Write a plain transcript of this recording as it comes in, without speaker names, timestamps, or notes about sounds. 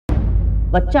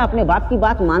बच्चा अपने बाप की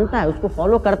बात मानता है, उसको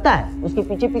फॉलो करता है, उसके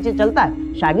पीछे पीछे चलता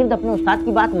है। शागिर्द अपने उस्ताद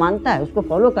की बात मानता है, उसको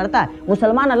फॉलो करता है।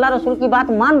 मुसलमान अल्लाह रसूल की बात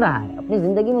मान रहा है, अपनी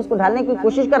जिंदगी में उसको ढालने की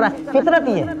कोशिश कर रहा है। फितरत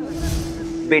ही है।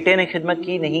 बेटे ने खिदमत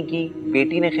की नहीं की,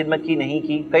 बेटी ने खिदमत की नहीं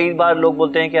की। कई बार लोग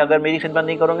बोलते हैं कि अगर मेरी खिदमत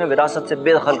नहीं करोगे विरासत से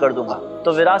बेदखल कर दूंगा।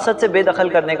 तो विरासत से बेदखल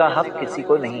करने का हक किसी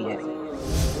को नहीं है।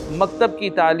 मकतब की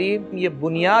तालीम ये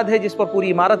बुनियाद है जिस पर पूरी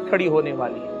इमारत खड़ी होने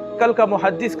वाली है। कल का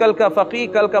मुहद्दिस, कल का फ़क़ीह,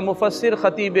 कल का मुफस्सिर,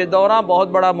 खतीब दौरान, बहुत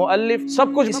बड़ा मुअल्लिफ,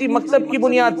 सब कुछ इसी मकतब की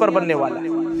बुनियाद पर बनने वाला है।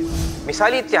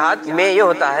 मिसाली इत्तेहाद में ये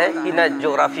होता है कि न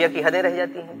जोग्राफिया की हदें रह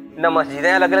जाती हैं, न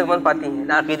मस्जिदें अलग अलग बन पाती हैं, न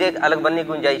अकीदे अलग बनने की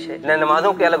गुंजाइश है, न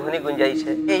नमाजों के अलग होने की गुंजाइश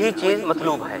है। यही चीज़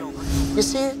मतलूब है।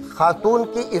 किसी खातून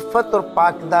की इफ़्फ़त और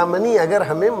पाकदामनी अगर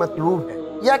हमें मतलूब है,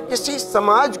 या किसी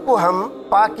समाज को हम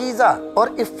पाकीज़ा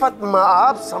और इफ़्फ़त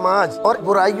माआब समाज और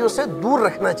बुराइयों से दूर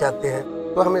रखना चाहते हैं,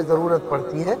 तो हमें ज़रूरत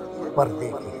पड़ती है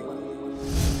पर्दे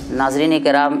की। नाज़रीन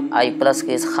किराम, iPlus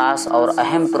के इस खास और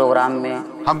अहम प्रोग्राम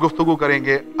में हम गुफ्तगू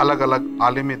करेंगे अलग अलग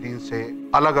आलिम दीन से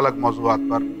अलग अलग मौज़ूआत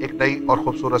पर एक नई और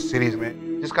खूबसूरत सीरीज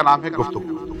में, जिसका नाम है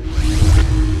गुफ्तगू।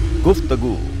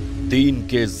 गुफ्तगू दीन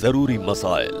के जरूरी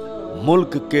मसाइल,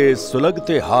 मुल्क के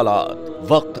सुलगते हालात,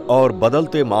 वक्त और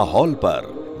बदलते माहौल पर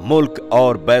मुल्क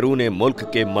और बैरूने मुल्क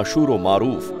के मशहूर व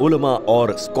मारूफ उलमा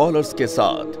और स्कॉलर्स के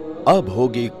साथ अब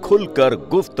होगी खुलकर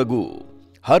गुफ्तगू।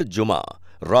 हर जुमा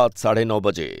रात 9:30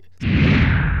 बजे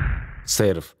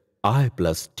सिर्फ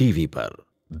iPlus TV पर।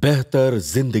 बेहतर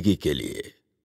जिंदगी के लिए।